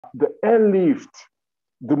the airlift,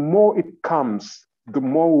 the more it comes, the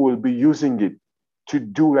more we'll be using it to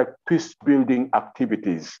do like peace building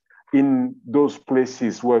activities in those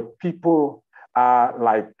places where people are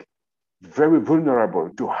like very vulnerable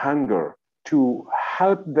to hunger, to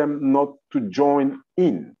help them not to join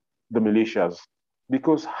in the militias.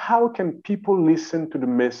 Because how can people listen to the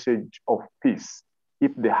message of peace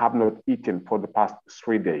if they have not eaten for the past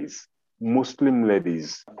 3 days? Muslim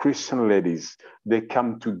ladies, Christian ladies, they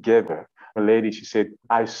come together. A lady, she said,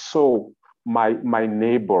 I saw my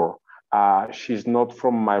neighbor. She's not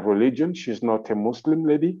from my religion. She's not a Muslim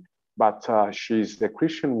lady, but she's a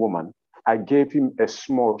Christian woman. I gave him a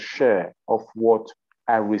small share of what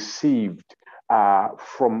I received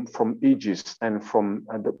from Aegis and from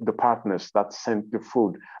the partners that sent the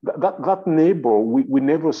food. That neighbor, we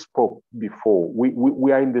never spoke before.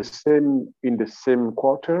 We are in the same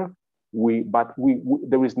quarter. But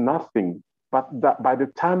there is nothing. But by the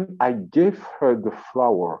time I gave her the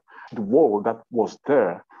flour, the wall that was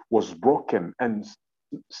there was broken. And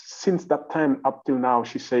since that time up till now,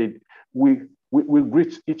 she said, we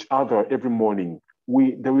greet each other every morning.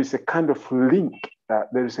 There is a kind of link,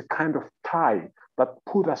 there is a kind of tie that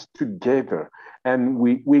put us together, and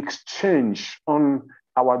we exchange on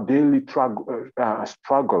our daily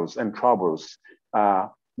struggles and troubles.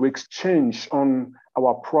 We exchange on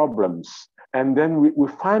our problems, and then we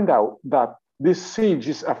find out that this siege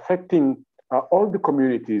is affecting all the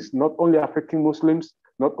communities, not only affecting Muslims,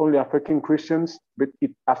 not only affecting Christians, but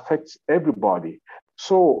it affects everybody.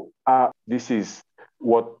 So this is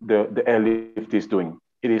what the airlift is doing.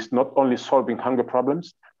 It is not only solving hunger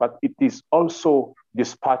problems, but it is also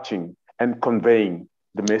dispatching and conveying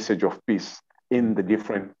the message of peace in the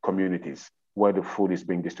different communities where the food is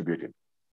being distributed.